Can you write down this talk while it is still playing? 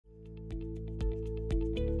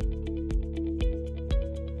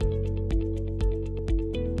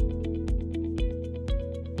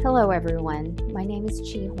Hello everyone, my name is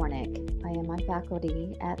Chi Hornick. I am on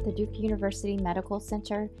faculty at the Duke University Medical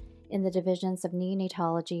Center in the divisions of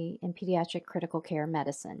Neonatology and Pediatric Critical Care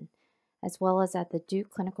Medicine, as well as at the Duke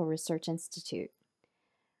Clinical Research Institute.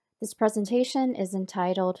 This presentation is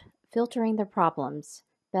entitled Filtering the Problems,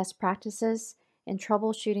 Best Practices in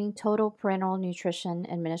Troubleshooting Total Parenteral Nutrition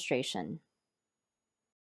Administration.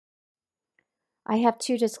 I have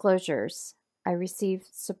two disclosures. I received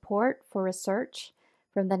support for research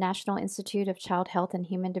from the National Institute of Child Health and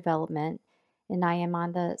Human Development, and I am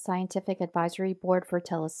on the Scientific Advisory Board for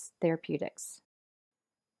TELUS Therapeutics.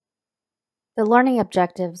 The learning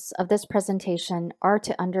objectives of this presentation are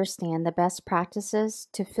to understand the best practices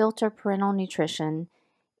to filter parenteral nutrition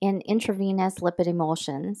in intravenous lipid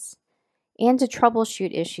emulsions and to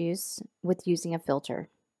troubleshoot issues with using a filter.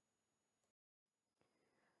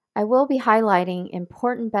 I will be highlighting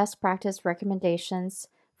important best practice recommendations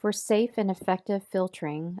for safe and effective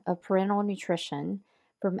filtering of parenteral nutrition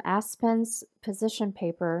from ASPEN's position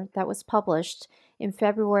paper that was published in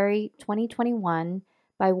February 2021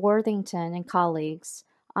 by Worthington and colleagues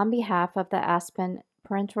on behalf of the ASPEN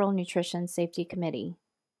Parenteral Nutrition Safety Committee.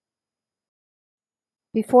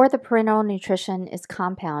 Before the parenteral nutrition is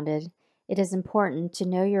compounded, it is important to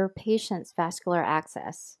know your patient's vascular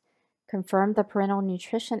access, confirm the parenteral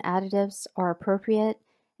nutrition additives are appropriate,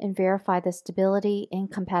 and verify the stability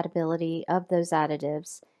and compatibility of those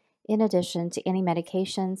additives, in addition to any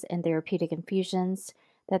medications and therapeutic infusions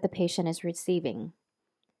that the patient is receiving.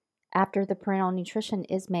 After the parenteral nutrition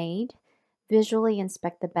is made, visually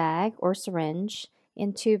inspect the bag or syringe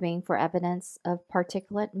and tubing for evidence of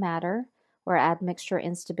particulate matter or admixture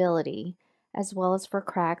instability, as well as for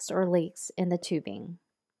cracks or leaks in the tubing.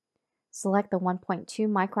 Select the 1.2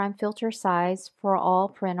 micron filter size for all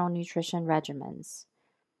parenteral nutrition regimens.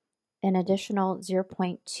 An additional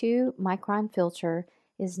 0.2 micron filter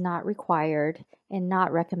is not required and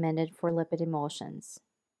not recommended for lipid emulsions.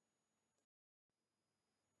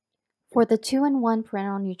 For the 2-in-1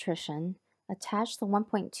 parenteral nutrition, attach the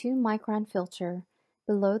 1.2 micron filter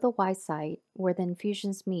below the Y site where the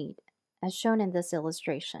infusions meet, as shown in this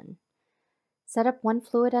illustration. Set up one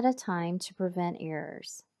fluid at a time to prevent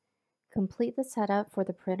errors. Complete the setup for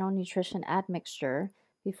the parenteral nutrition admixture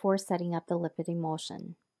before setting up the lipid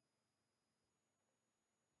emulsion.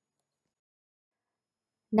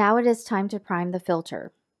 Now it is time to prime the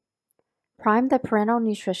filter. Prime the parenteral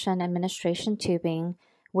nutrition administration tubing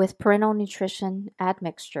with parenteral nutrition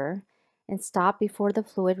admixture and stop before the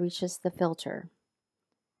fluid reaches the filter.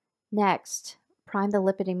 Next, prime the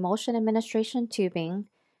lipid emulsion administration tubing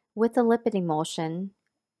with the lipid emulsion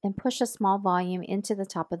and push a small volume into the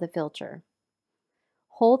top of the filter.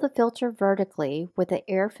 Hold the filter vertically with the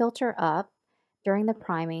air filter up during the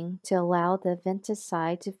priming to allow the venous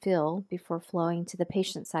side to fill before flowing to the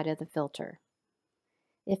patient side of the filter.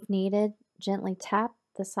 If needed, gently tap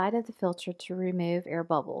the side of the filter to remove air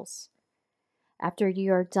bubbles. After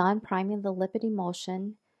you are done priming the lipid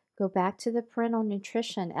emulsion, go back to the parenteral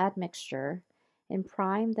nutrition admixture and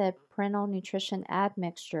prime the parenteral nutrition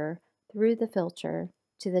admixture through the filter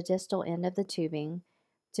to the distal end of the tubing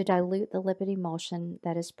to dilute the lipid emulsion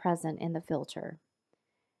that is present in the filter.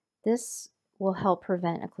 This will help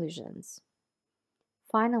prevent occlusions.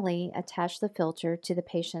 Finally, attach the filter to the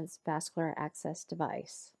patient's vascular access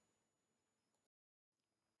device.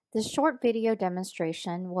 This short video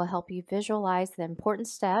demonstration will help you visualize the important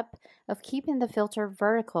step of keeping the filter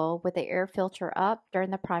vertical with the air filter up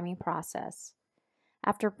during the priming process.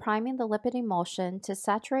 After priming the lipid emulsion, to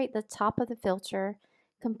saturate the top of the filter,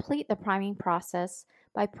 complete the priming process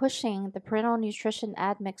by pushing the parenteral nutrition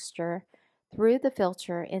admixture through the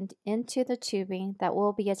filter and into the tubing that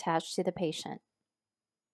will be attached to the patient.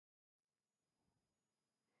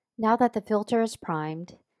 Now that the filter is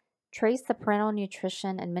primed, trace the parenteral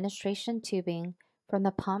nutrition administration tubing from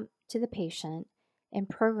the pump to the patient and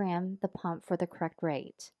program the pump for the correct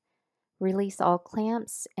rate. Release all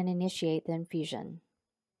clamps and initiate the infusion.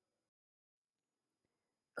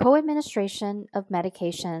 Co-administration of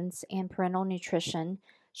medications and parenteral nutrition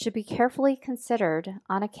should be carefully considered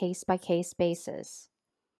on a case-by-case basis.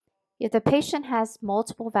 If the patient has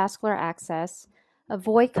multiple vascular access,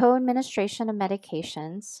 avoid co-administration of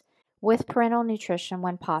medications with parenteral nutrition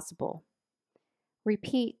when possible.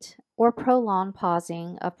 Repeat or prolonged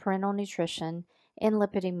pausing of parenteral nutrition and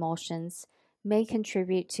lipid emulsions may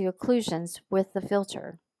contribute to occlusions with the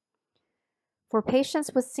filter. For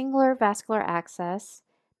patients with singular vascular access,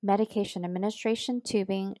 medication administration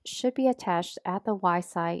tubing should be attached at the Y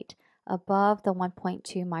site above the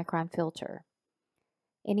 1.2 micron filter.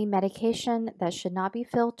 Any medication that should not be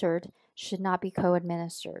filtered should not be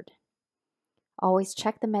co-administered. Always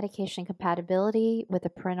check the medication compatibility with the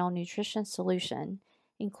parental nutrition solution,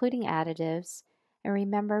 including additives, and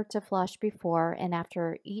remember to flush before and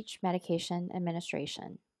after each medication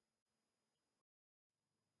administration.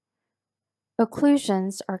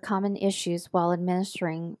 Occlusions are common issues while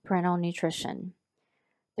administering parental nutrition.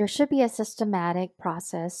 There should be a systematic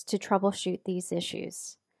process to troubleshoot these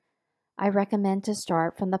issues. I recommend to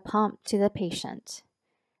start from the pump to the patient.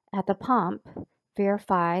 At the pump,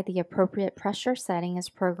 verify the appropriate pressure setting is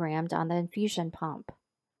programmed on the infusion pump.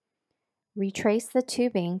 Retrace the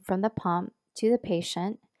tubing from the pump to the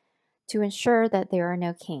patient to ensure that there are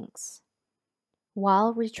no kinks.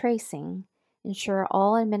 While retracing, ensure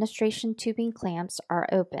all administration tubing clamps are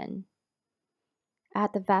open.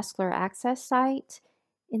 At the vascular access site,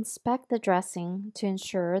 inspect the dressing to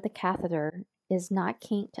ensure the catheter is not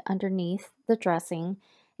kinked underneath the dressing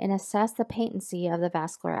and assess the patency of the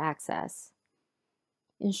vascular access.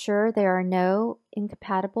 Ensure there are no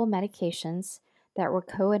incompatible medications that were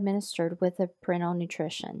co-administered with the parental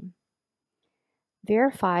nutrition.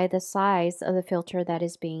 Verify the size of the filter that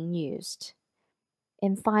is being used.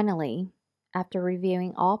 And finally, after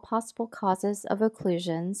reviewing all possible causes of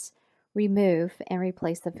occlusions, remove and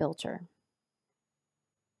replace the filter.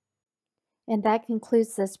 And that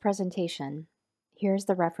concludes this presentation. Here's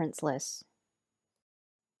the reference list.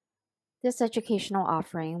 This educational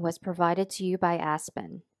offering was provided to you by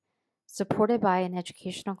ASPEN, supported by an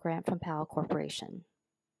educational grant from Pall Corporation.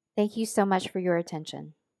 Thank you so much for your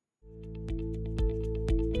attention.